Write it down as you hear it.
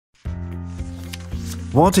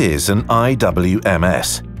What is an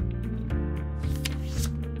IWMS?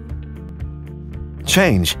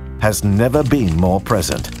 Change has never been more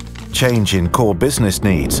present. Change in core business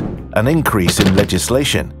needs, an increase in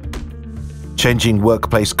legislation, changing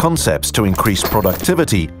workplace concepts to increase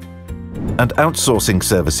productivity, and outsourcing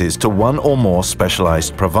services to one or more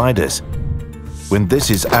specialized providers. When this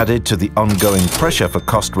is added to the ongoing pressure for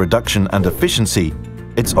cost reduction and efficiency,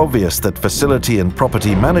 it's obvious that facility and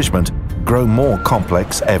property management grow more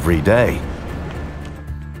complex every day.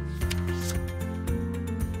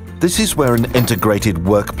 This is where an integrated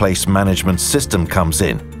workplace management system comes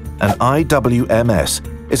in. An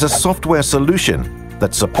IWMS is a software solution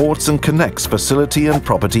that supports and connects facility and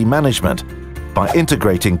property management by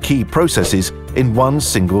integrating key processes in one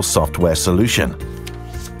single software solution.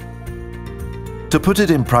 To put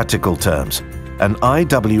it in practical terms, an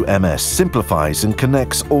IWMS simplifies and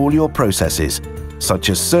connects all your processes, such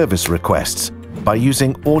as service requests, by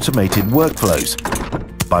using automated workflows,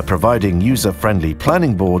 by providing user-friendly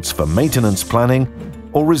planning boards for maintenance planning,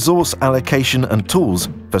 or resource allocation and tools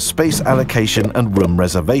for space allocation and room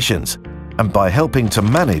reservations, and by helping to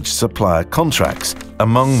manage supplier contracts,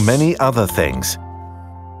 among many other things.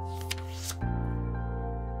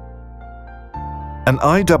 An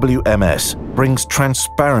IWMS brings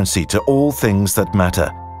transparency to all things that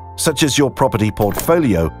matter, such as your property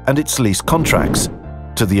portfolio and its lease contracts,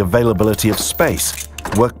 to the availability of space,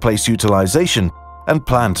 workplace utilization, and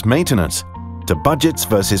plant maintenance, to budgets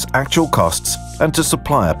versus actual costs, and to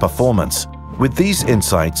supplier performance. With these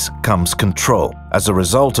insights comes control as a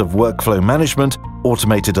result of workflow management,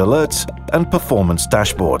 automated alerts, and performance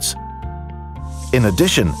dashboards. In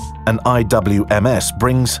addition, an IWMS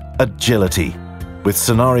brings agility, with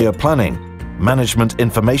scenario planning, management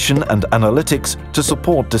information and analytics to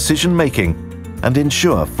support decision-making and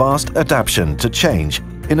ensure fast adaptation to change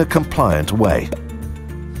in a compliant way.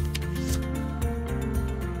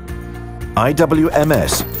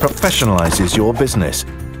 IWMS professionalizes your business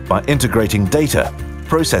by integrating data,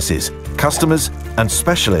 processes, customers, and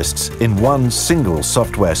specialists in one single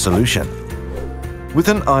software solution. With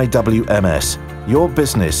an IWMS, your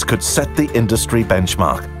business could set the industry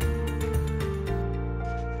benchmark